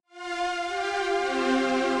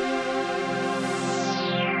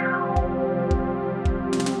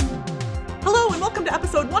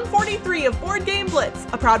143 of Board Game Blitz,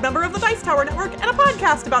 a proud member of the Dice Tower Network and a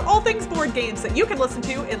podcast about all things board games that you can listen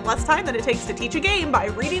to in less time than it takes to teach a game by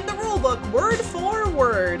reading the rulebook word for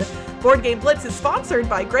word. Board Game Blitz is sponsored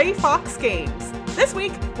by Grey Fox Games. This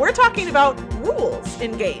week, we're talking about rules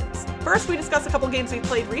in games. First, we discuss a couple games we've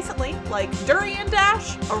played recently, like Durian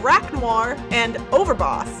Dash, Arachnoir, and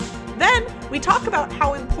Overboss. Then, we talk about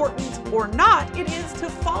how important or not it is to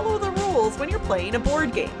follow the rules when you're playing a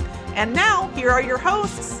board game. And now, here are your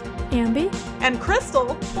hosts, Ambi and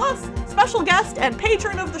Crystal, plus special guest and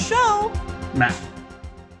patron of the show, Matt.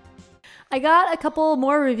 I got a couple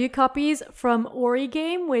more review copies from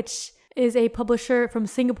Origame, which is a publisher from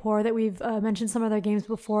Singapore that we've mentioned some of their games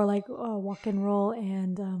before, like Walk and Roll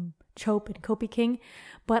and Chope and Kopi King.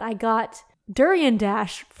 But I got Durian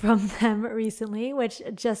Dash from them recently, which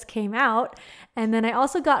just came out. And then I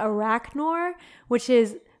also got Arachnoir,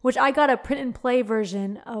 which I got a print and play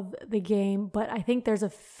version of the game, but I think there's a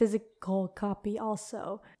physical copy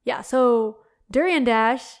also. Yeah, so Durian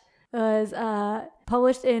Dash was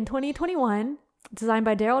published in 2021, designed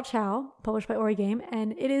by Daryl Chow, published by Origame,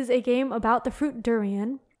 and it is a game about the fruit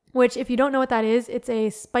durian, which, if you don't know what that is, it's a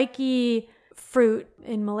spiky fruit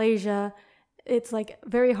in Malaysia. It's like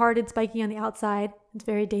very hard and spiky on the outside. It's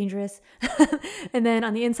very dangerous. And then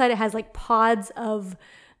on the inside, it has like pods of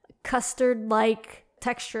custard-like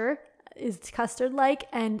texture, is custard-like,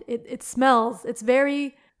 and it smells. It's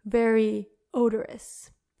very, very odorous.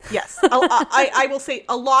 Yes, I will say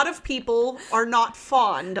a lot of people are not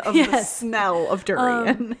fond of the smell of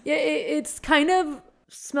durian. It's kind of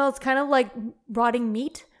smells kind of like rotting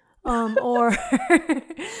meat, or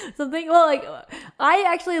something. Well, like I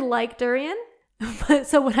actually like durian, but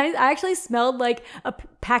so when I actually smelled like a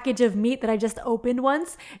package of meat that I just opened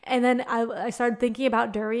once, and then I started thinking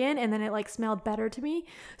about durian, and then it like smelled better to me.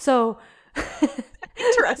 So.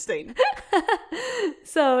 Interesting.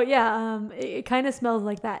 So yeah, it kind of smells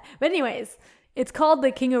like that. But anyways, it's called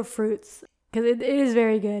the King of Fruits because it is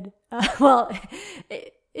very good.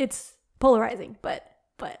 It's polarizing, but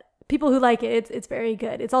people who like it, it's very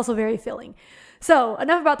good. It's also very filling. So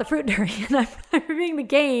enough about the fruit durian. I'm reviewing the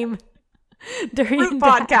game. Durian Fruit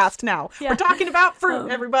Dash. podcast now. Yeah. We're talking about fruit,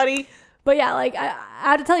 everybody. But yeah, like I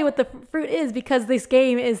had to tell you what the fruit is because this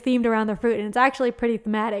game is themed around the fruit, and it's actually pretty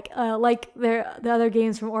thematic. Like the other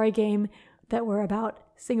games from Origame that were about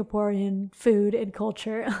Singaporean food and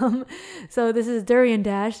culture. So this is Durian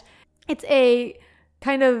Dash. It's a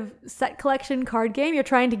kind of set collection card game. You're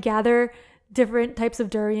trying to gather different types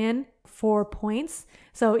of durian for points.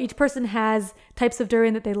 So each person has types of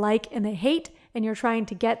durian that they like and they hate, and you're trying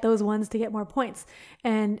to get those ones to get more points.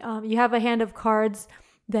 And you have a hand of cards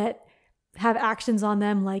that have actions on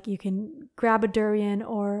them, like you can grab a durian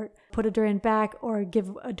or put a durian back or give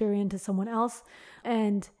a durian to someone else.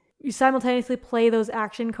 And you simultaneously play those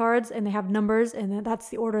action cards, and they have numbers, and that's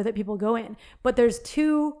the order that people go in. But there's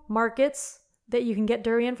 2 markets that you can get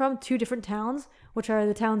durian from, 2 different towns, which are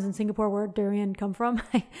the towns in Singapore where durian come from.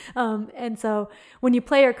 And so when you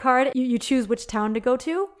play your card, you choose which town to go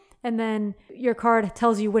to, and then your card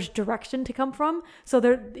tells you which direction to come from.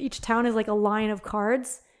 So each town is like a line of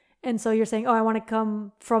cards. And so you're saying, oh, I want to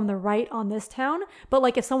come from the right on this town. But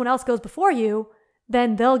like if someone else goes before you,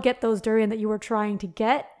 then they'll get those durian that you were trying to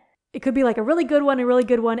get. It could be like a really good one,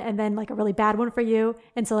 and then like a really bad one for you.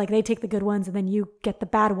 And so like they take the good ones and then you get the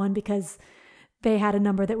bad one because they had a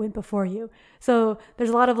number that went before you. So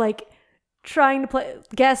there's a lot of like trying to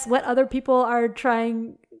guess what other people are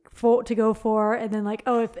trying to go for, and then like,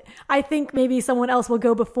 oh, if I think maybe someone else will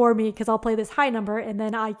go before me because I'll play this high number and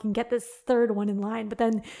then I can get this third one in line, but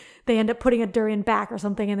then they end up putting a durian back or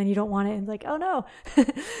something, and then you don't want it, and it's like, oh no.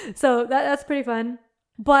 So that's pretty fun,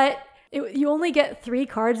 but you only get 3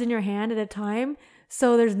 cards in your hand at a time,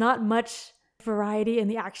 so there's not much variety in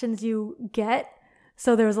the actions you get.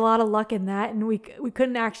 So there was a lot of luck in that, and we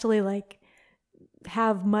couldn't actually like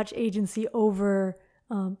have much agency over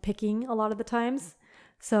picking a lot of the times.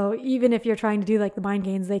 So even if you're trying to do like the mind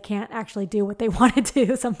games, they can't actually do what they want to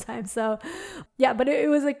do sometimes. So yeah, but it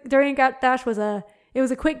was like Durian Dash was a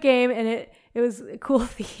quick game, and it was a cool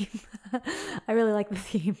theme. I really like the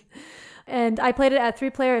theme. And I played it at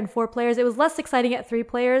 3-player and 4 players. It was less exciting at 3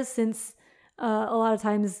 players since a lot of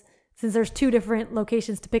times, since there's 2 different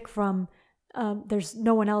locations to pick from, there's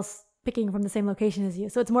no one else picking from the same location as you.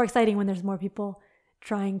 So it's more exciting when there's more people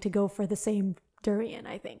trying to go for the same durian,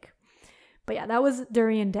 I think. But yeah, that was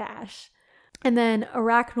Durian Dash. And then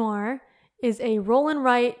Arachnoir is a roll and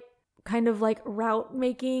write kind of like route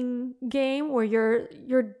making game where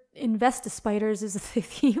you're invest spiders is the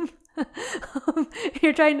theme.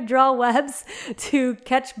 You're trying to draw webs to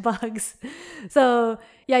catch bugs. So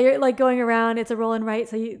yeah, you're like going around. It's a roll and write.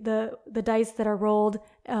 So the dice that are rolled,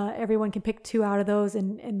 everyone can pick 2 out of those,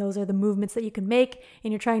 and those are the movements that you can make.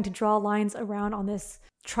 And you're trying to draw lines around on this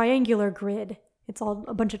triangular grid. It's all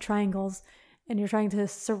a bunch of triangles, and you're trying to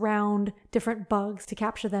surround different bugs to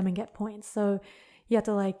capture them and get points. So you have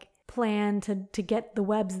to like plan to get the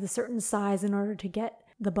webs the certain size in order to get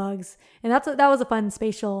the bugs. And that was a fun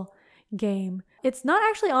spatial game. It's not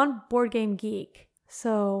actually on Board Game Geek,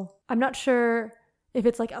 so I'm not sure if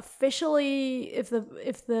it's like officially, if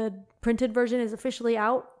the printed version is officially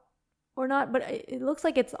out or not, but it looks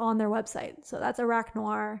like it's on their website. So that's Iraq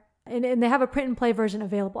Noir. And they have a print and play version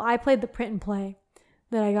available. I played the print and play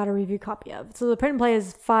that I got a review copy of. So the print and play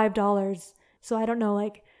is $5. So I don't know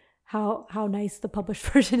like how nice the published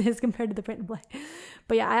version is compared to the print and play.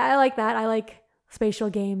 But yeah, I like that. I like spatial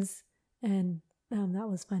games, and that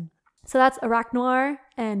was fun. So that's Iraq Noir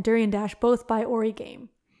and Durian Dash, both by Ori Game.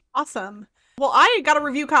 Awesome. Well, I got a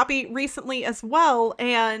review copy recently as well,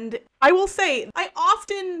 and I will say I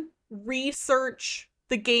often research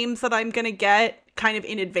the games that I'm going to get kind of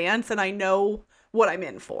in advance, and I know what I'm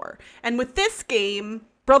in for. And with this game,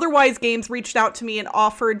 Brotherwise Games reached out to me and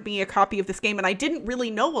offered me a copy of this game, and I didn't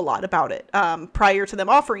really know a lot about it prior to them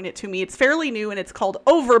offering it to me. It's fairly new, and it's called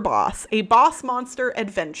Overboss, a boss monster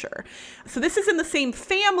adventure. So this is in the same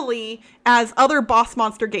family as other boss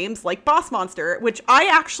monster games like Boss Monster, which I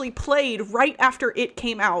actually played right after it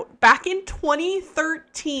came out back in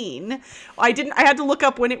 2013. I had to look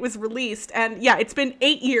up when it was released, and yeah, it's been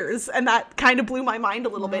 8 years, and that kind of blew my mind a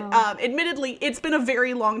little bit. Admittedly, it's been a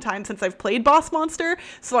very long time since I've played Boss Monster,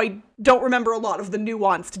 so I don't remember a lot of the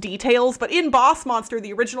nuanced details, but in Boss Monster,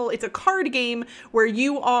 the original, it's a card game where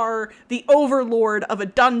you are the overlord of a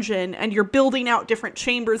dungeon, and you're building out different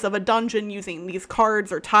chambers of a dungeon using these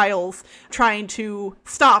cards or tiles, trying to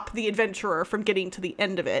stop the adventurer from getting to the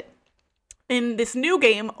end of it. In this new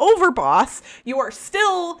game, Overboss, you are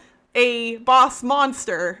still a boss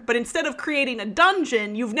monster, but instead of creating a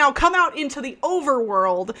dungeon, you've now come out into the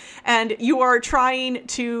overworld, and you are trying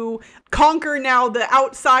to conquer now the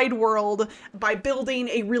outside world by building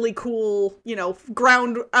a really cool,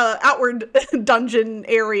 outward dungeon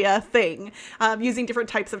area thing, using different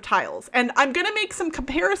types of tiles. And I'm gonna make some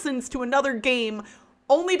comparisons to another game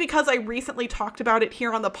only because I recently talked about it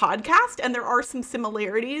here on the podcast, and there are some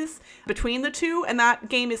similarities between the two, and that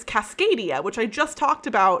game is Cascadia, which I just talked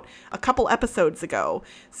about a couple episodes ago.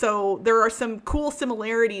 So there are some cool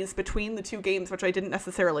similarities between the two games, which I didn't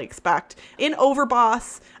necessarily expect. In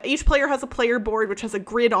Overboss, each player has a player board, which has a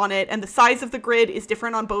grid on it, and the size of the grid is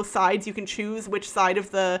different on both sides. You can choose which side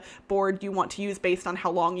of the board you want to use based on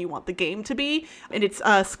how long you want the game to be. And it's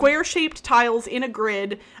square-shaped tiles in a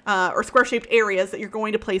grid, or square-shaped areas that you're going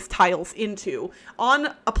to place tiles into. On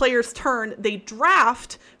a player's turn, they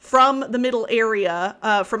draft from the middle area,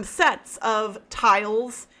 from sets of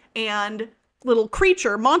tiles and little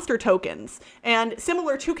creature monster tokens. And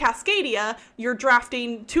similar to Cascadia, you're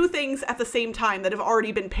drafting 2 things at the same time that have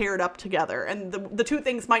already been paired up together. And the 2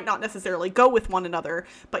 things might not necessarily go with one another,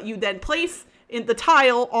 but you then place in the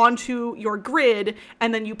tile onto your grid,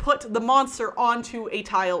 and then you put the monster onto a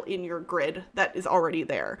tile in your grid that is already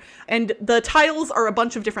there. And the tiles are a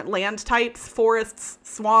bunch of different land types: forests,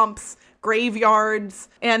 swamps, graveyards,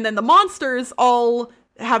 and then the monsters all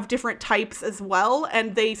have different types as well,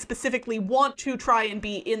 and they specifically want to try and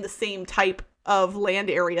be in the same type of land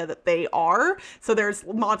area that they are. So there's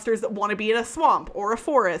monsters that want to be in a swamp or a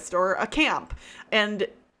forest or a camp, and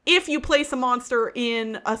if you place a monster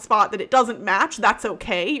in a spot that it doesn't match, that's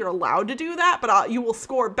okay. You're allowed to do that, but you will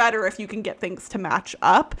score better if you can get things to match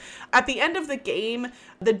up. At the end of the game,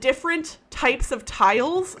 the different types of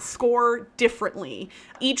tiles score differently.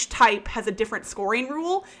 Each type has a different scoring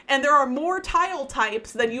rule, and there are more tile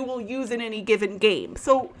types than you will use in any given game.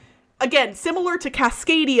 So again, similar to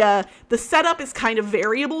Cascadia, the setup is kind of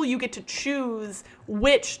variable. You get to choose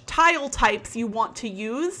which tile types you want to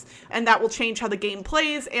use, and that will change how the game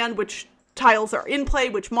plays and which tiles are in play,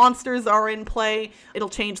 which monsters are in play. It'll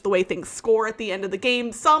change the way things score at the end of the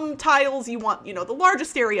game. Some tiles you want, the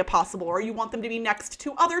largest area possible, or you want them to be next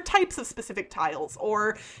to other types of specific tiles,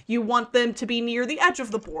 or you want them to be near the edge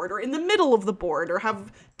of the board or in the middle of the board, or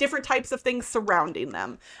have different types of things surrounding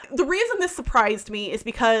them. The reason this surprised me is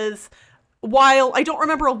because while I don't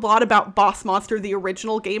remember a lot about Boss Monster, the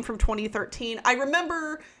original game from 2013, I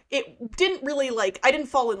remember it didn't really I didn't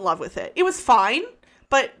fall in love with it. It was fine,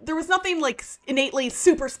 but there was nothing innately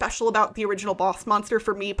super special about the original Boss Monster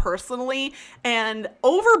for me personally. And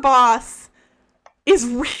Overboss, is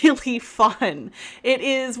really fun. It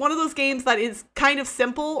is one of those games that is kind of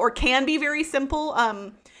simple, or can be very simple.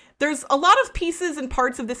 There's a lot of pieces and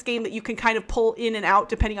parts of this game that you can kind of pull in and out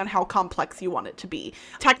depending on how complex you want it to be.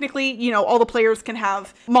 Technically, you know, all the players can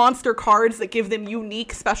have monster cards that give them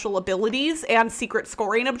unique special abilities and secret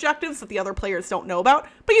scoring objectives that the other players don't know about,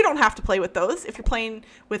 but you don't have to play with those. If you're playing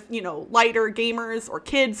with, you know, lighter gamers or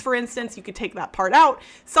kids, for instance, you could take that part out.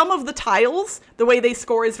 Some of the tiles, the way they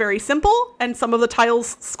score is very simple, and some of the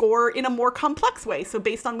tiles score in a more complex way. So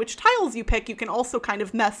based on which tiles you pick, you can also kind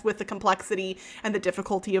of mess with the complexity and the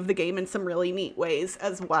difficulty of the game in some really neat ways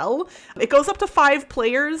as well. It goes up to 5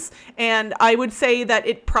 players, and I would say that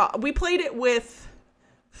we played it with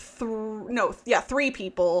 3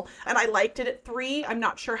 people, and I liked it at 3. I'm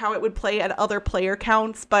not sure how it would play at other player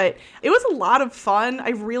counts, but it was a lot of fun. I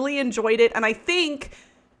really enjoyed it, and I think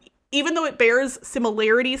even though it bears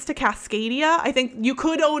similarities to Cascadia, I think you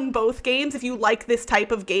could own both games if you like this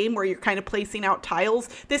type of game where you're kind of placing out tiles.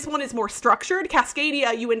 This one is more structured.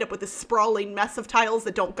 Cascadia, you end up with this sprawling mess of tiles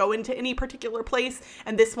that don't go into any particular place.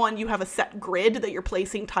 And this one, you have a set grid that you're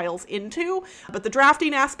placing tiles into. But the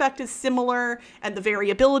drafting aspect is similar, and the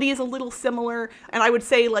variability is a little similar. And I would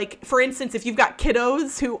say, like, for instance, if you've got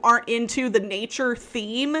kiddos who aren't into the nature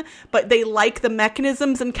theme, but they like the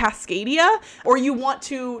mechanisms in Cascadia, or you want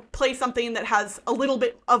to play something that has a little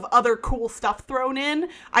bit of other cool stuff thrown in,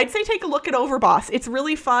 I'd say take a look at Overboss. It's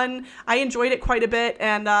really fun. I enjoyed it quite a bit,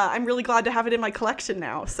 and I'm really glad to have it in my collection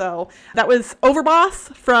now. So that was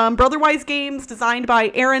Overboss from Brotherwise Games, designed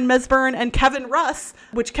by Aaron Mesburn and Kevin Russ,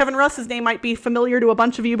 which Kevin Russ's name might be familiar to a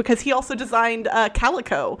bunch of you because he also designed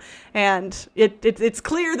Calico. And it's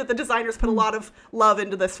clear that the designers put a lot of love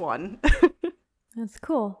into this one. That's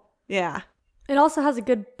cool. Yeah. It also has a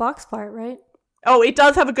good box part, right? Oh, it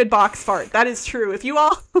does have a good box fart. That is true. If you're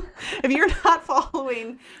not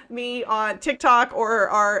following me on TikTok or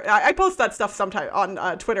I post that stuff sometime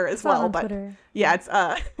on Twitter as well. But Twitter. Yeah,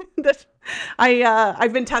 it's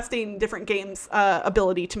I've been testing different games'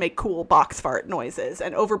 ability to make cool box fart noises,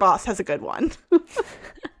 and Overboss has a good one.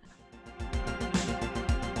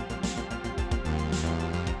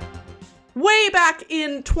 Way back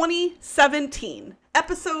in 2017,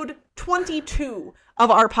 episode 22 of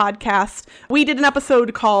our podcast, we did an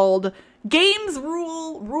episode called Games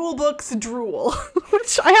Rule, Rulebooks Drool,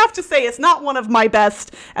 which I have to say is not one of my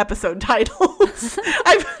best episode titles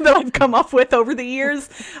that I've come up with over the years.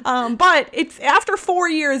 But it's after 4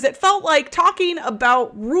 years, it felt like talking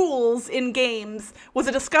about rules in games was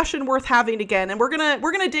a discussion worth having again. And we're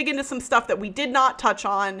gonna dig into some stuff that we did not touch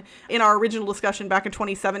on in our original discussion back in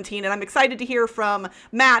 2017. And I'm excited to hear from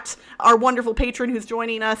Matt, our wonderful patron who's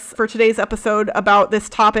joining us for today's episode about this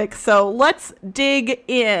topic. So let's dig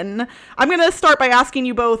in. I'm going to start by asking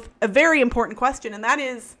you both a very important question, and that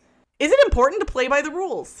is it important to play by the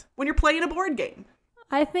rules when you're playing a board game?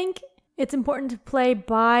 I think it's important to play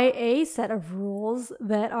by a set of rules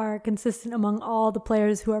that are consistent among all the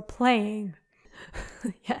players who are playing.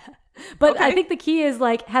 Yeah. But okay. I think the key is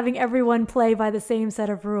like having everyone play by the same set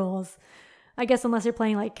of rules. I guess unless you're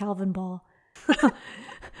playing like Calvin Ball. but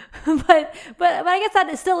I guess that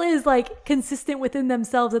it still is like consistent within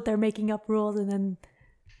themselves that they're making up rules, and then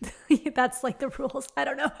that's like the rules. I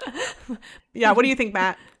don't know. Yeah, what do you think,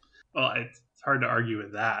 Matt? Well, it's hard to argue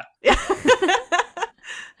with that.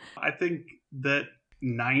 I think that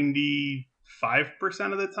 95%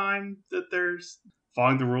 of the time that there's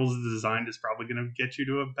following the rules of the design is probably going to get you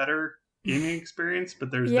to a better gaming experience, but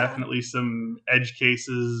there's definitely some edge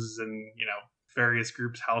cases and, various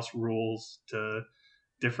groups' house rules to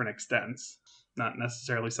different extents. Not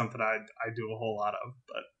necessarily something I do a whole lot of,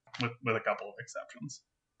 but with a couple of exceptions.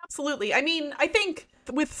 Absolutely. I mean, I think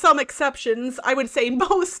with some exceptions, I would say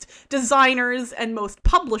most designers and most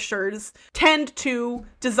publishers tend to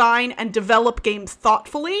design and develop games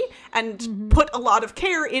thoughtfully and put a lot of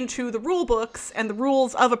care into the rule books and the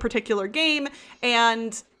rules of a particular game.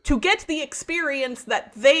 And to get the experience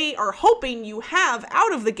that they are hoping you have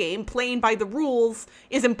out of the game, playing by the rules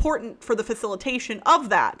is important for the facilitation of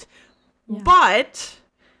that. Yeah. But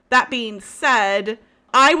that being said,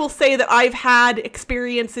 I will say that I've had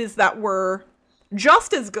experiences that were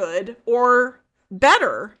just as good or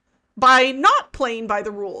better by not playing by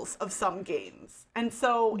the rules of some games. And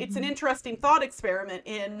so it's an interesting thought experiment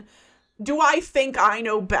in, do I think I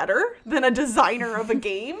know better than a designer of a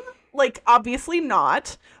game? Like, obviously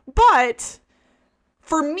not. But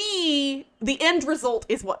for me, the end result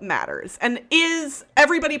is what matters. And is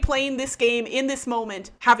everybody playing this game in this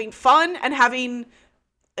moment having fun and having...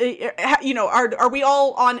 are we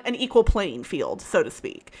all on an equal playing field, so to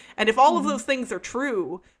speak? And if all of those things are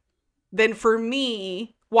true, then for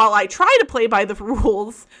me, while I try to play by the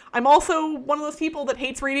rules, I'm also one of those people that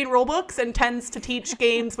hates reading rule books and tends to teach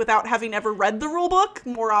games without having ever read the rule book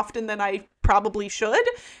more often than I probably should.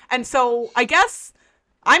 And so I guess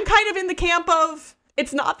I'm kind of in the camp of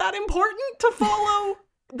it's not that important to follow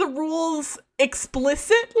the rules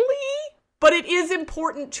explicitly, but it is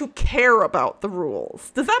important to care about the rules.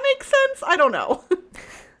 Does that make sense? I don't know.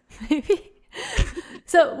 Maybe.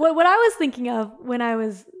 So what I was thinking of when I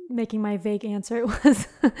was making my vague answer was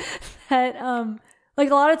that like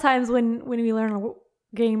a lot of times when we learn a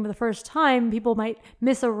game the first time, people might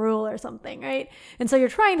miss a rule or something, right? And so you're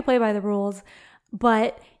trying to play by the rules,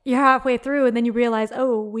 but you're halfway through and then you realize,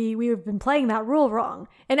 oh, we've been playing that rule wrong,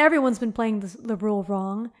 and everyone's been playing the rule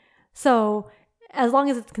wrong. So as long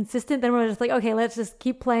as it's consistent, then we're just like, okay, let's just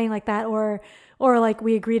keep playing like that, or like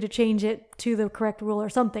we agree to change it to the correct rule or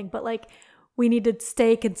something. But like we need to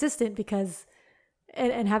stay consistent because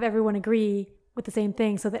and have everyone agree with the same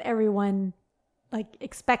thing so that everyone like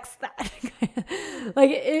expects that.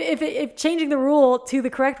 Like if changing the rule to the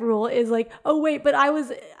correct rule is like, oh wait, but I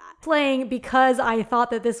was playing because I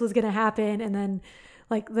thought that this was going to happen, and then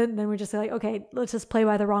like then we're just like, okay, let's just play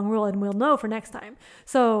by the wrong rule and we'll know for next time.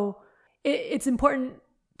 So it's important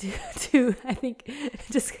to I think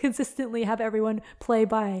just consistently have everyone play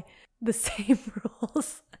by the same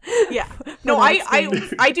rules. Yeah. No,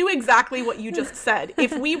 I do exactly what you just said.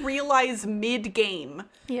 If we realize mid-game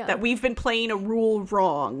that we've been playing a rule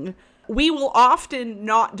wrong, we will often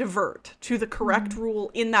not divert to the correct rule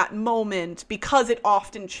in that moment because it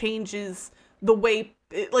often changes the way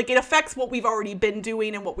it affects what we've already been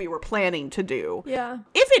doing and what we were planning to do. Yeah.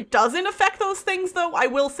 If it doesn't affect those things, though, I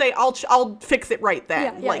will say I'll fix it right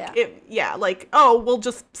then. We'll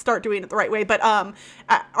just start doing it the right way. But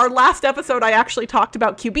our last episode, I actually talked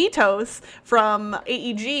about Cubitos from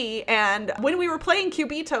AEG, and when we were playing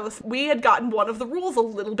Cubitos, we had gotten one of the rules a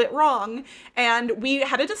little bit wrong, and we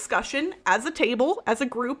had a discussion as a table, as a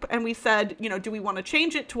group, and we said, do we want to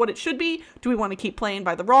change it to what it should be? Do we want to keep playing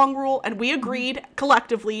by the wrong rule? And we agreed collectively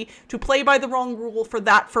to play by the wrong rule for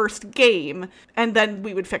that first game, and then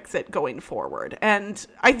we would fix it going forward. And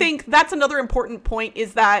I think that's another important point,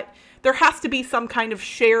 is that there has to be some kind of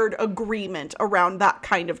shared agreement around that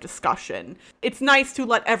kind of discussion. It's nice to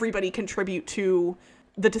let everybody contribute to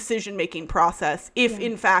the decision-making process if,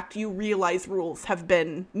 in fact, you realize rules have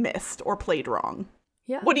been missed or played wrong.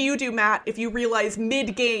 Yeah. What do you do, Matt, if you realize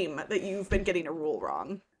mid-game that you've been getting a rule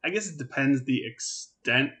wrong? I guess it depends the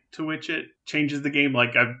extent to which it changes the game.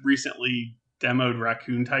 Like, I've recently demoed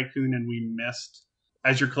Raccoon Tycoon, and we missed,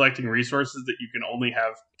 as you're collecting resources, that you can only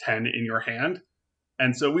have 10 in your hand.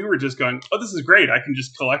 And so we were just going, oh, this is great. I can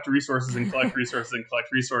just collect resources and collect resources and collect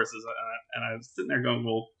resources. And I was sitting there going,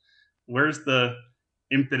 well, where's the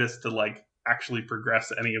impetus to like actually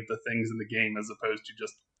progress any of the things in the game as opposed to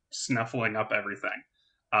just snuffling up everything?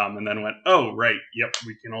 And then went, oh, right. Yep.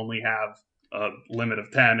 We can only have a limit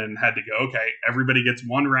of 10, and had to go, okay, everybody gets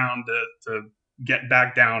one round to get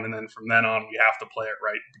back down. And then from then on, we have to play it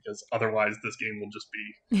right, because otherwise this game will just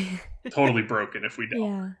be totally broken if we don't.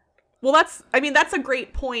 Yeah. Well, that's a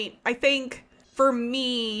great point. I think for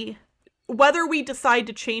me, whether we decide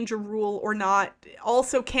to change a rule or not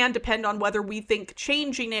also can depend on whether we think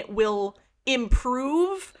changing it will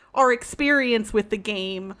improve our experience with the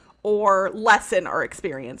game or lessen our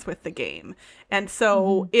experience with the game. And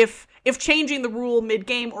so if changing the rule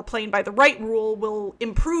mid-game or playing by the right rule will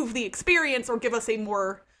improve the experience or give us a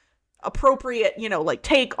more appropriate,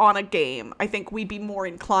 take on a game, I think we'd be more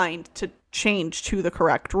inclined to change to the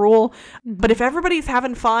correct rule. But if everybody's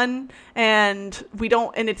having fun and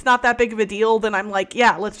it's not that big of a deal, then I'm like,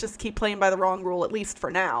 yeah, let's just keep playing by the wrong rule, at least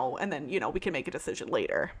for now. And then, we can make a decision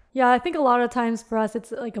later. Yeah, I think a lot of times for us,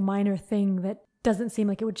 it's like a minor thing that doesn't seem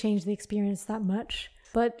like it would change the experience that much.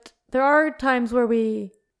 But there are times where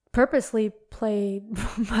we purposely play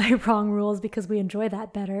by wrong rules because we enjoy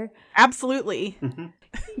that better. Absolutely.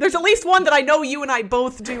 There's at least one that I know you and I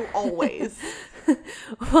both do always.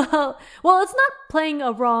 Well, it's not playing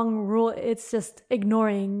a wrong rule. It's just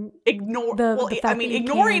ignoring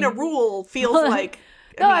ignoring a rule feels like...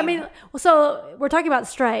 so we're talking about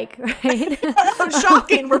Strike, right?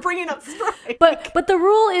 Shocking. We're bringing up Strike. But the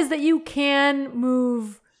rule is that you can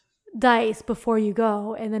move dice before you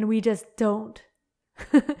go, and then we just don't.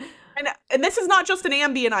 And this is not just an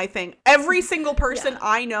Ambien, I think. Every single person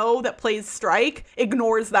I know that plays Strike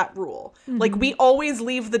ignores that rule. Like, we always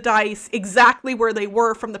leave the dice exactly where they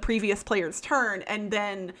were from the previous player's turn, and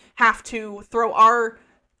then have to throw our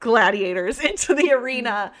gladiators into the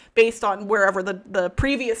arena based on wherever the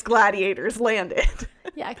previous gladiators landed.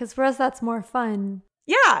 Yeah, because for us, that's more fun.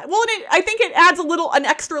 Yeah, well, and I think it adds an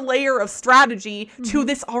extra layer of strategy to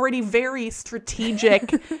this already very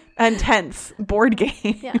strategic and tense board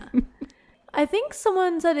game. Yeah. I think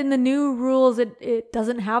someone said in the new rules it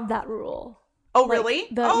doesn't have that rule. Oh, really?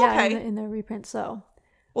 Okay. In the reprint, so.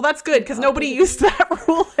 Well, that's good, because nobody used that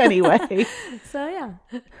rule anyway. So, yeah.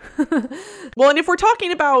 Well, and if we're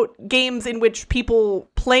talking about games in which people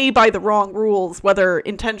play by the wrong rules, whether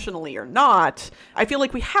intentionally or not, I feel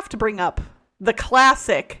like we have to bring up the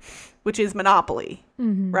classic, which is Monopoly,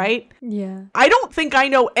 right? Yeah. I don't think I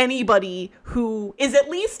know anybody who is at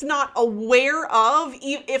least not aware of,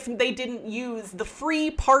 if they didn't use the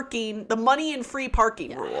money and free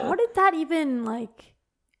parking rule. How did that even,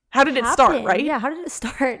 how did it start, right? Yeah, how did it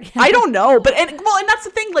start? Yeah. I don't know, but and that's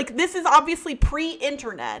the thing. This is obviously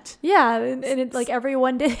pre-internet. Yeah, and it,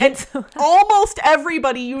 everyone did it. And almost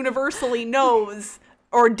everybody universally knows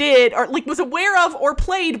or did or was aware of or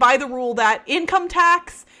played by the rule that income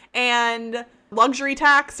tax and luxury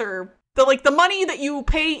tax or the money that you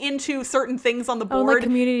pay into certain things on the board.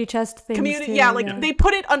 Community chest things. They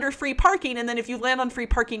put it under free parking, and then if you land on free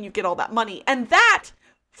parking, you get all that money, and that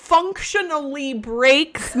functionally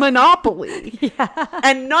breaks Monopoly. Yeah.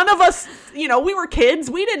 And none of us, we were kids,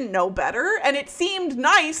 we didn't know better, and it seemed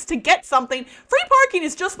nice to get something. Free parking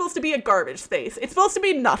is just supposed to be a garbage space. It's supposed to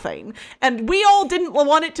be nothing. And we all didn't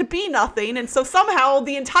want it to be nothing, and so somehow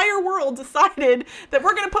the entire world decided that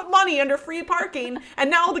we're going to put money under free parking, and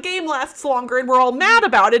now the game lasts longer, and we're all mad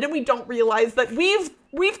about it, and we don't realize that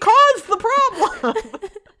we've caused the problem.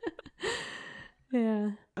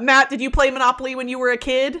 Yeah. Matt, did you play Monopoly when you were a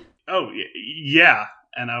kid? Oh, yeah.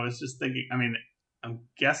 And I was just thinking, I'm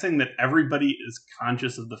guessing that everybody is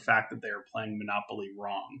conscious of the fact that they are playing Monopoly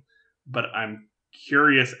wrong. But I'm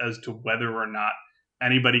curious as to whether or not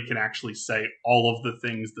anybody can actually say all of the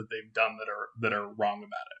things that they've done that are wrong about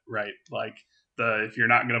it, right? If you're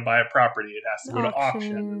not going to buy a property, it has to go to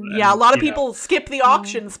auction. Yeah, a lot of people skip the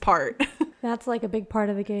auctions part. That's a big part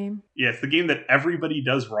of the game. Yeah, it's the game that everybody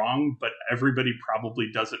does wrong, but everybody probably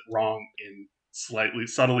does it wrong in slightly,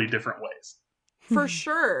 subtly different ways. For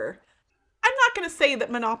sure. I'm not going to say that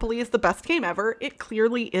Monopoly is the best game ever. It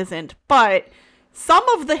clearly isn't. But some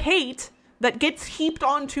of the hate that gets heaped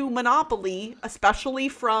onto Monopoly, especially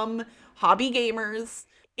from hobby gamers,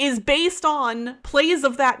 is based on plays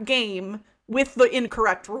of that game with the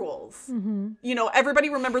incorrect rules. Mm-hmm. Everybody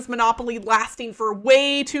remembers Monopoly lasting for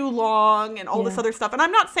way too long and all this other stuff. And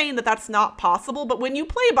I'm not saying that that's not possible, but when you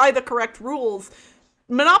play by the correct rules,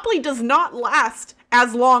 Monopoly does not last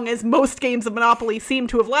as long as most games of Monopoly seem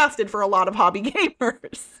to have lasted for a lot of hobby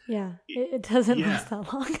gamers. Yeah, it doesn't last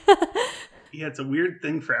that long. Yeah, it's a weird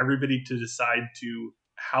thing for everybody to decide to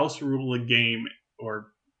house rule a game or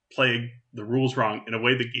play the rules wrong in a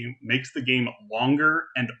way the game makes the game longer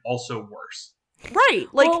and also worse. Right.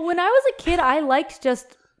 Well, when I was a kid, I liked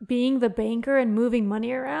just being the banker and moving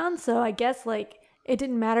money around. So I guess it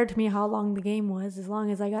didn't matter to me how long the game was as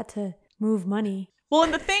long as I got to move money. Well,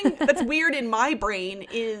 and the thing that's weird in my brain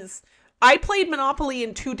is I played Monopoly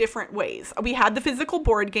in two different ways. We had the physical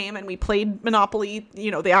board game and we played Monopoly,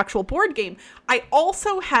 the actual board game. I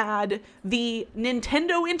also had the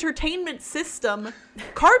Nintendo Entertainment System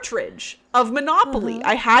cartridge of Monopoly.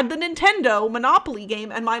 I had the Nintendo Monopoly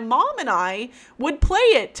game and my mom and I would play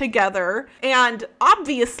it together. And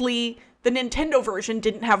obviously the Nintendo version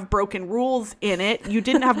didn't have broken rules in it. You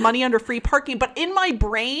didn't have money under free parking. But in my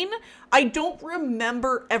brain, I don't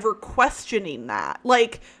remember ever questioning that.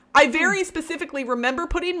 I very specifically remember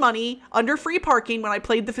putting money under free parking when I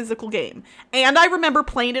played the physical game. And I remember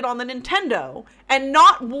playing it on the Nintendo and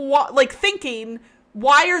not thinking,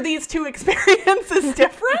 why are these two experiences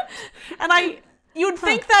different? And you'd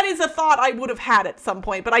think that is a thought I would have had at some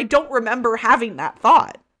point, but I don't remember having that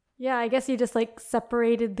thought. Yeah, I guess you just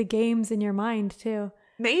separated the games in your mind too.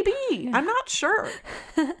 Maybe. Yeah. I'm not sure.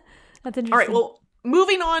 That's interesting. All right, well,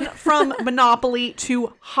 moving on from Monopoly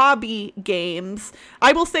to hobby games,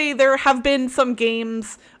 I will say there have been some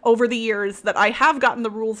games over the years that I have gotten the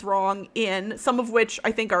rules wrong in, some of which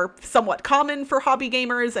I think are somewhat common for hobby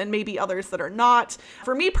gamers and maybe others that are not.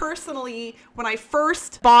 For me personally, when I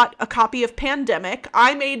first bought a copy of Pandemic,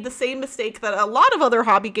 I made the same mistake that a lot of other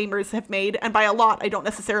hobby gamers have made, and by a lot, I don't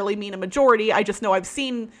necessarily mean a majority. I just know I've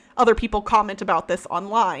seen other people comment about this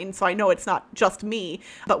online, so I know it's not just me.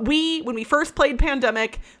 But when we first played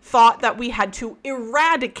Pandemic, thought that we had to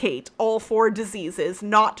eradicate all 4 diseases,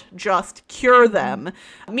 not just cure them.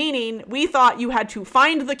 Meaning, we thought you had to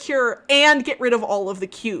find the cure and get rid of all of the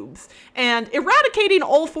cubes. And eradicating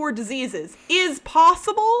all 4 diseases is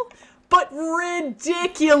possible, but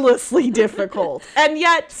ridiculously difficult. And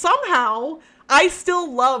yet, somehow, I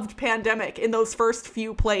still loved Pandemic in those first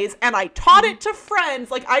few plays, and I taught it to friends.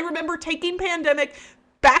 Like, I remember taking Pandemic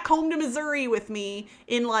back home to Missouri with me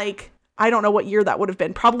in, like, I don't know what year that would have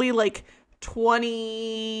been. Probably, like,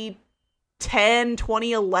 2010,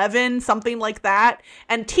 2011, something like that.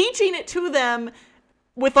 And teaching it to them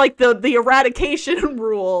with, like, the eradication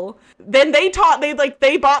rule. Then they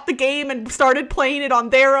bought the game and started playing it on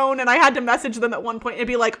their own, and I had to message them at one point and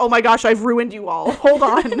be like, oh my gosh, I've ruined you all. Hold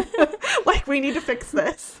on. Like, we need to fix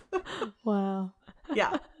this. Wow.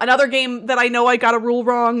 Yeah. Another game that I know I got a rule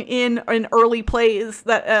wrong in early plays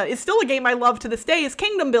that is still a game I love to this day is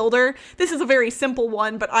Kingdom Builder. This is a very simple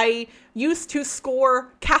one, but I used to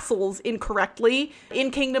score castles incorrectly.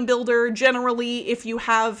 In Kingdom Builder, generally,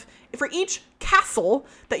 for each castle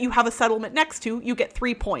that you have a settlement next to, you get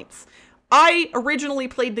 3 points. I originally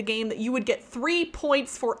played the game that you would get 3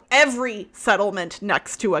 points for every settlement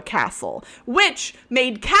next to a castle, which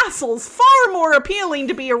made castles far more appealing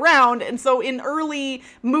to be around. And so in early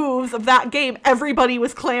moves of that game, everybody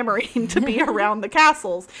was clamoring to be around the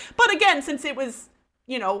castles. But again, since it was,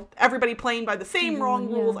 everybody playing by the same wrong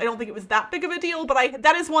rules, I don't think it was that big of a deal. But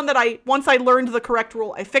that is one that once I learned the correct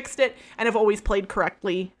rule, I fixed it and have always played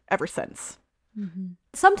correctly ever since. Mm-hmm.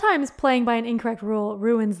 Sometimes playing by an incorrect rule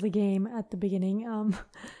ruins the game at the beginning,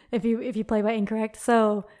 if you play by incorrect.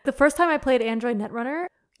 So the first time I played Android Netrunner,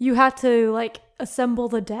 you have to assemble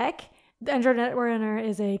the deck. The Android Netrunner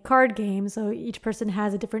is a card game, so each person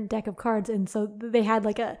has a different deck of cards, and so they had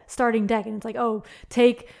a starting deck, and it's like, oh,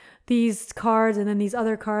 take these cards and then these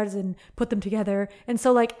other cards and put them together. And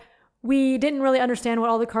so we didn't really understand what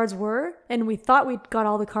all the cards were, and we thought we got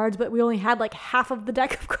all the cards, but we only had half of the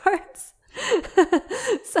deck of cards.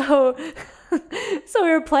 so we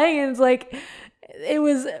were playing, and it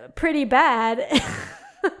was pretty bad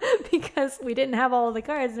because we didn't have all of the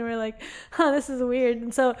cards, and we were like, this is weird.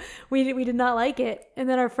 And so we did not like it. And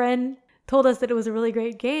then our friend told us that it was a really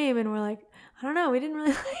great game, and we're like, I don't know, we didn't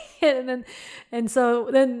really like it. And so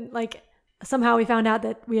then somehow we found out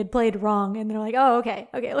that we had played wrong, and they're like, oh, okay,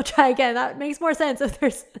 we'll try again. That makes more sense if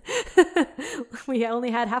we only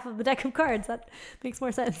had half of the deck of cards. That makes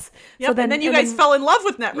more sense. Yep, so then you guys fell in love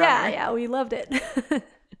with Netrunner. Yeah, we loved it.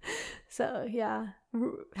 So, yeah,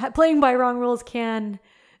 playing by wrong rules can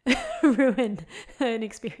ruin an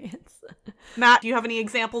experience. Matt, do you have any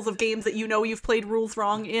examples of games that you've played rules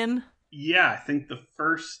wrong in? Yeah, I think the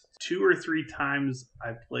first 2 or 3 times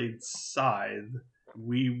I played Scythe,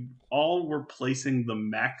 we all were placing the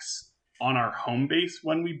mechs on our home base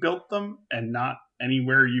when we built them, and not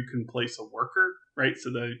anywhere you can place a worker, right? So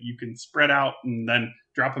that you can spread out and then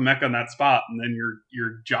drop a mech on that spot, and then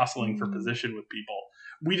you're jostling for position with people.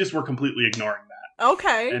 We just were completely ignoring that.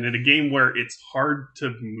 Okay. And in a game where it's hard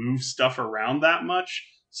to move stuff around that much,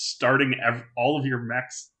 starting all of your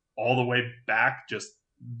mechs all the way back just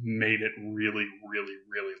made it really, really,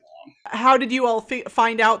 really long. How did you all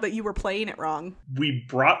find out that you were playing it wrong? We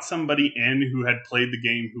brought somebody in who had played the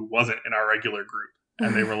game who wasn't in our regular group,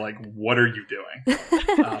 and they were like, what are you doing?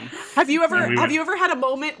 Have you ever had a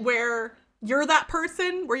moment where you're that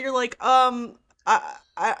person where you're like,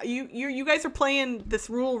 you guys are playing this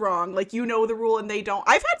rule wrong, the rule and they don't?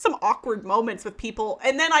 I've had some awkward moments with people,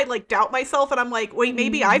 and then I doubt myself, and I'm like, wait,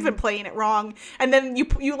 maybe I've been playing it wrong. And then you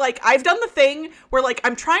I've done the thing where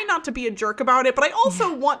I'm trying not to be a jerk about it, but I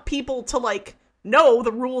also want people to know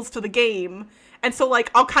the rules to the game. And so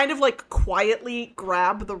I'll kind of quietly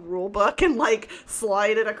grab the rule book and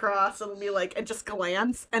slide it across and be and just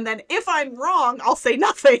glance. And then if I'm wrong, I'll say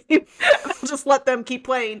nothing. I'll just let them keep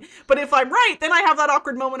playing. But if I'm right, then I have that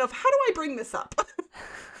awkward moment of, how do I bring this up?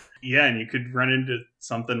 Yeah, and you could run into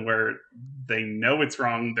something where they know it's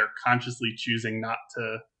wrong. They're consciously choosing not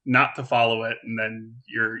to follow it, and then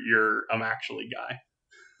you're actually guy.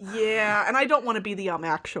 Yeah, and I don't want to be the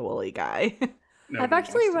actually guy. I've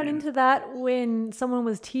actually run into that when someone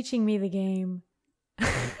was teaching me the game.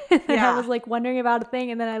 And I was wondering about a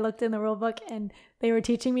thing, and then I looked in the rule book and they were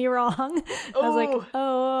teaching me wrong. I was like,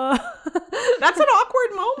 oh. That's an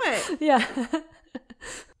awkward moment. Yeah.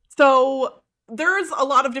 So there's a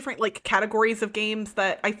lot of different categories of games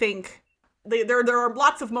that I think there are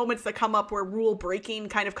lots of moments that come up where rule breaking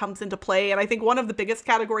kind of comes into play. And I think one of the biggest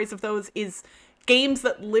categories of those is games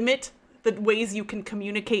that limit the ways you can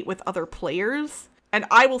communicate with other players. And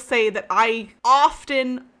I will say that I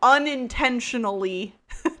often unintentionally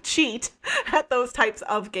cheat at those types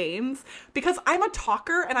of games because I'm a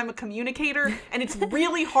talker and I'm a communicator, and it's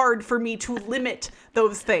really hard for me to limit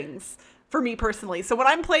those things for me personally. So when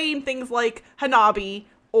I'm playing things like Hanabi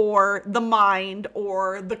or The Mind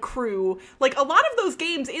or The Crew, a lot of those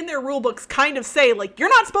games in their rulebooks kind of say you're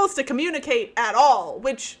not supposed to communicate at all,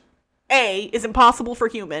 which A, is impossible for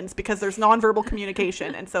humans because there's nonverbal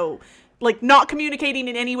communication. And so, like, not communicating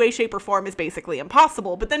in any way, shape, or form is basically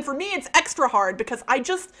impossible. But then for me, it's extra hard because I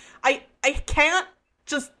can't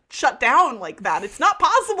just shut down like that. It's not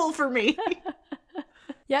possible for me.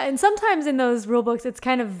 Yeah, and sometimes in those rule books, it's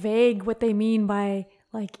kind of vague what they mean by,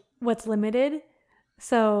 like, what's limited.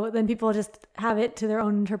 So then people just have it to their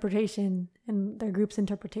own interpretation and their group's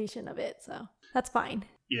interpretation of it. So that's fine.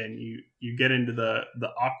 Yeah, and you get into the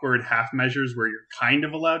awkward half measures where you're kind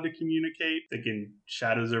of allowed to communicate. Like in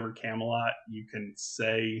Shadows over Camelot, you can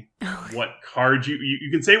say what card you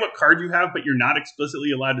can say what card you have, but you're not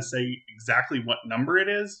explicitly allowed to say exactly what number it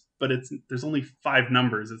is. But there's only 5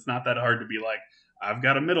 numbers. It's not that hard to be like, I've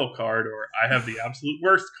got a middle card, or I have the absolute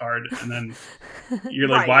worst card, and then you're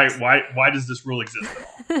like, right. why does this rule exist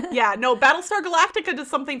at all? Yeah, no, Battlestar Galactica does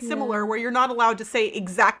something similar where you're not allowed to say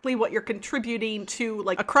exactly what you're contributing to,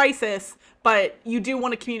 like, a crisis, but you do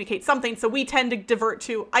want to communicate something. So we tend to divert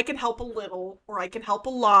to, I can help a little, or I can help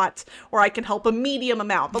a lot, or I can help a medium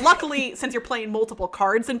amount. But luckily, since you're playing multiple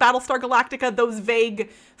cards in Battlestar Galactica, those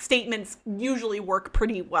vague statements usually work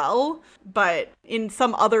pretty well. But in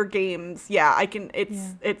some other games,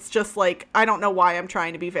 it's just like, I don't know why I'm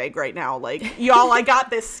trying to be vague right now. Like, y'all, I got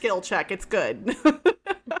this skill check. It's good.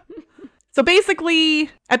 So basically,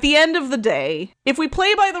 at the end of the day, if we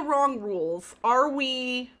play by the wrong rules, are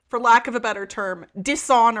we, for lack of a better term,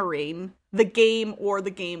 dishonoring the game or the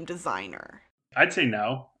game designer? I'd say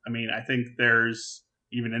no. I mean, I think there's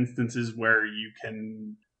even instances where you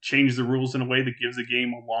can change the rules in a way that gives a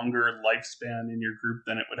game a longer lifespan in your group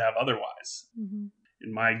than it would have otherwise. Mm-hmm.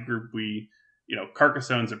 In my group,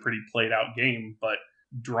 Carcassone's a pretty played out game, but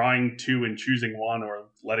drawing 2 and choosing 1, or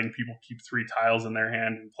letting people keep 3 tiles in their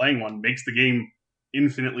hand and playing 1, makes the game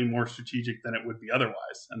infinitely more strategic than it would be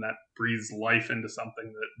otherwise. And that breathes life into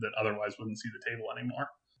something that otherwise wouldn't see the table anymore.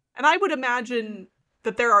 And I would imagine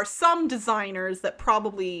that there are some designers that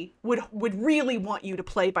probably would really want you to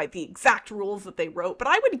play by the exact rules that they wrote. But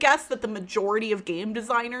I would guess that the majority of game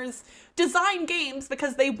designers design games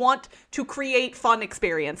because they want to create fun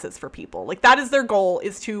experiences for people. Like, that is their goal,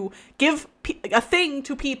 is to give a thing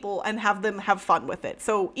to people and have them have fun with it.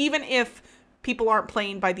 So even if people aren't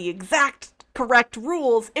playing by the exact correct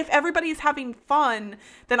rules, if everybody's having fun,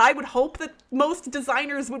 then I would hope that most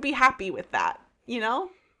designers would be happy with that, you know?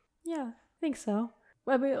 Yeah, I think so.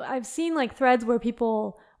 I mean, I've seen like threads where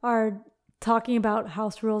people are talking about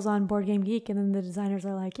house rules on Board Game Geek, and then the designers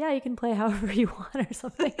are like, yeah, you can play however you want or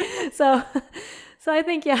something. so I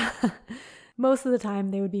think, most of the time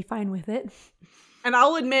they would be fine with it. And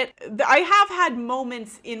I'll admit, I have had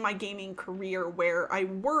moments in my gaming career where I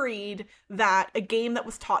worried that a game that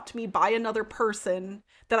was taught to me by another person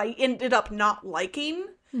that I ended up not liking,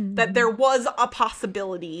 that there was a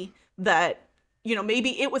possibility that,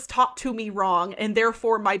 maybe it was taught to me wrong, and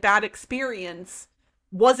therefore my bad experience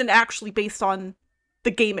wasn't actually based on the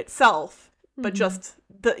game itself, but just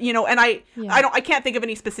and I can't think of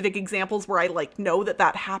any specific examples where I know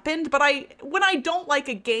that happened, but when I don't like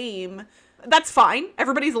a game, that's fine.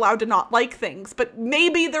 Everybody's allowed to not like things, but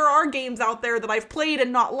maybe there are games out there that I've played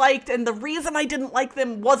and not liked, and the reason I didn't like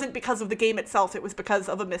them wasn't because of the game itself. It was because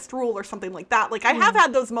of a missed rule or something like that. Like, I have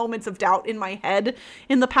had those moments of doubt in my head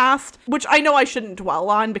in the past, which I know I shouldn't dwell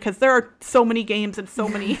on because there are so many games and so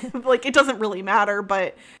many, it doesn't really matter,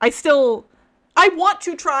 but I want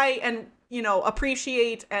to try and,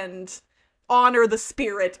 appreciate and honor the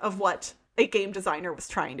spirit of what a game designer was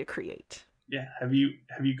trying to create. Yeah, have you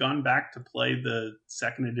gone back to play the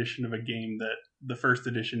second edition of a game that the first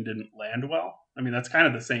edition didn't land well? I mean, that's kind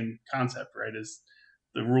of the same concept, right? Is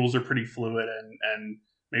the rules are pretty fluid, and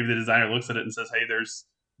maybe the designer looks at it and says, hey, there's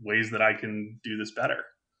ways that I can do this better.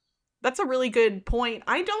 That's a really good point.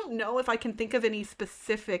 I don't know if I can think of any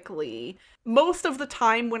specifically. Most of the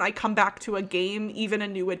time when I come back to a game, even a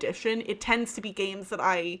new edition, it tends to be games that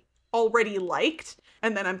I already liked,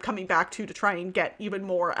 and then I'm coming back to try and get even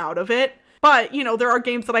more out of it. But, there are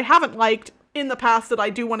games that I haven't liked in the past that I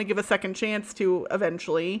do want to give a second chance to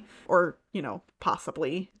eventually, or,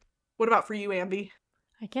 possibly. What about for you, Ambi?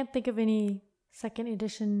 I can't think of any second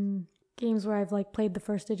edition games where I've played the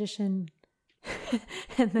first edition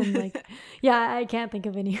and then I can't think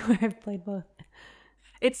of any where I've played both.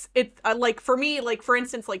 It's for me, for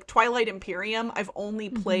instance, Twilight Imperium, I've only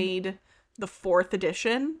played the 4th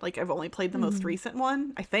edition. I've only played the most recent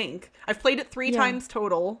one, I think. I've played it 3 times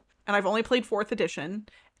total. And I've only played 4th edition.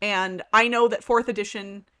 And I know that 4th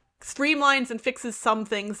edition streamlines and fixes some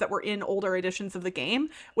things that were in older editions of the game,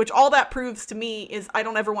 which all that proves to me is I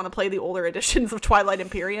don't ever want to play the older editions of Twilight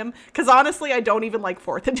Imperium, because honestly, I don't even like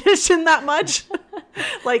 4th edition that much.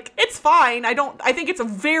 Like, it's fine. I think it's a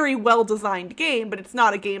very well-designed game, but it's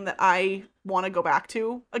not a game that I want to go back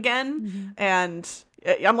to again. Mm-hmm. And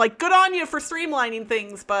I'm like, good on you for streamlining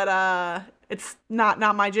things, but it's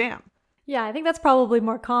not my jam. Yeah, I think that's probably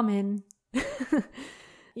more common.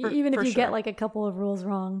 Even if you sure. get like a couple of rules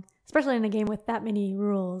wrong, especially in a game with that many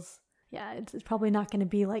rules. Yeah, it's probably not going to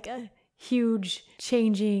be like a huge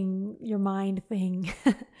changing your mind thing.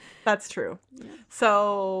 That's true. Yeah.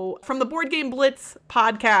 So from the Board Game Blitz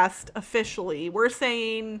podcast officially, we're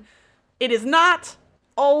saying it is not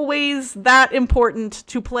always that important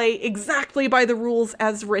to play exactly by the rules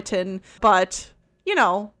as written, but, you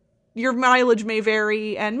know, your mileage may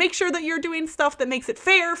vary, and make sure that you're doing stuff that makes it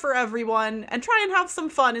fair for everyone, and try and have some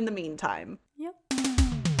fun in the meantime. Yep.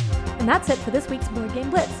 And that's it for this week's Board Game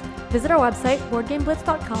Blitz. Visit our website,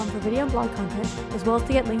 boardgameblitz.com, for video and blog content, as well as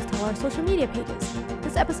to get links to all our social media pages.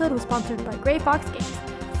 This episode was sponsored by Grey Fox Games.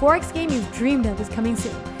 The 4X game you've dreamed of is coming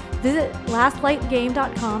soon. Visit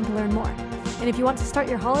lastlightgame.com to learn more. And if you want to start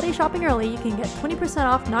your holiday shopping early, you can get 20%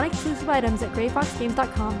 off non-exclusive items at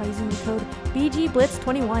greyfoxgames.com by using the code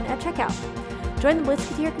BGBLITZ21 at checkout. Join the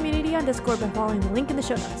Blitzketeer community on Discord by following the link in the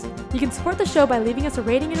show notes. You can support the show by leaving us a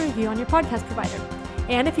rating and review on your podcast provider.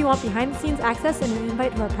 And if you want behind-the-scenes access and an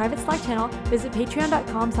invite to our private Slack channel, visit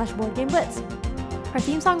patreon.com/BoardGameBlitz. Our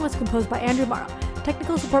theme song was composed by Andrew Morrow.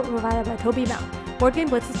 Technical support provided by Toby Mount. Board Game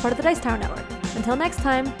Blitz is part of the Dice Tower Network. Until next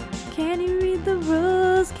time, can you read the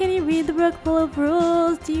rules? Can you read the book full of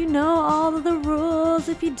rules? Do you know all of the rules?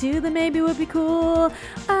 If you do, then maybe it would be cool.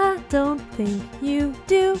 I don't think you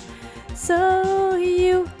do. So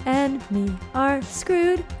you and me are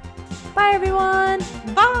screwed. Bye, everyone.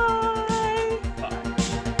 Bye.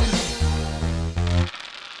 Bye.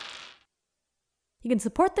 You can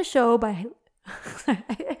support the show by...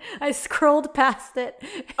 I scrolled past it.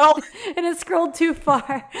 Oh. And it scrolled too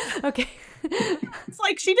far. Okay. It's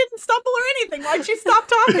like she didn't stumble or anything. Why'd she stop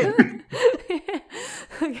talking?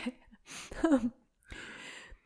 Okay.